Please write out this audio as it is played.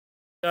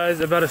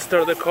Guys, about to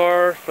start the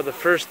car for the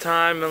first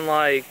time in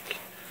like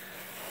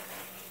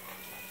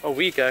a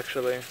week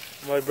actually.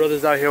 My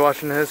brother's out here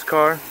watching his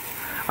car.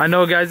 I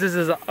know guys, this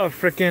is a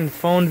freaking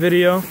phone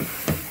video.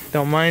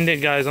 Don't mind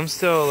it guys, I'm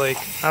still like,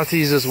 I have to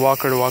use this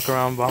walker to walk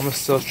around, but I'm gonna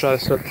still try to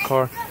start the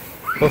car.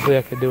 Hopefully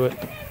I can do it.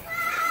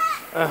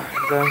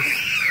 Guys.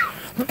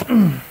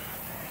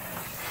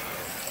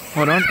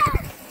 Hold on.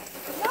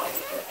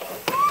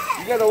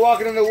 You guys are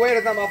walking in the way,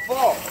 that's not my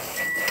fault.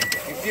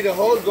 You see the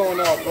hose going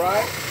off,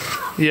 right?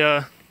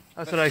 Yeah,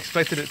 that's what I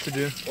expected it to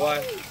do.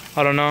 Why?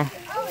 I don't know.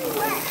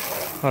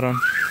 Hold on.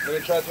 Let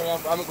me try to turn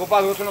off. I'm gonna go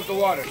back and turn off the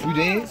water. 2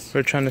 days?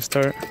 We're trying to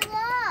start.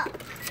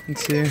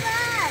 Let's see.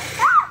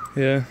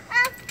 Yeah.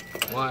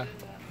 Why?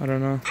 I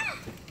don't know.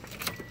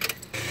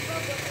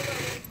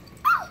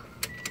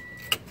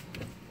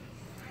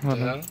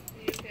 Hold on.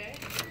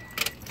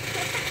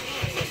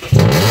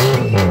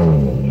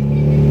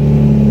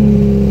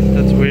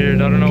 That's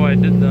weird. I don't know why I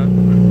did that.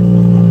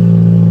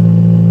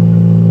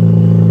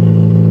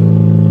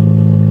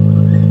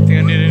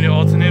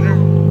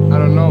 I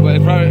don't know, but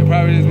it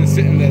probably has been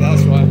sitting there,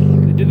 that's why.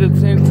 They did the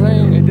same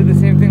thing. They did the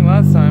same thing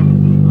last time.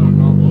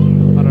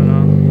 I don't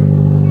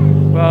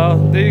know. Well,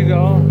 there you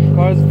go.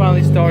 Car's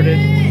finally started.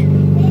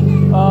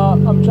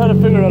 I'm trying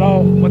to figure it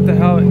out what the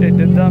hell they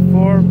did that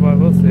for, but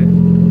we'll see.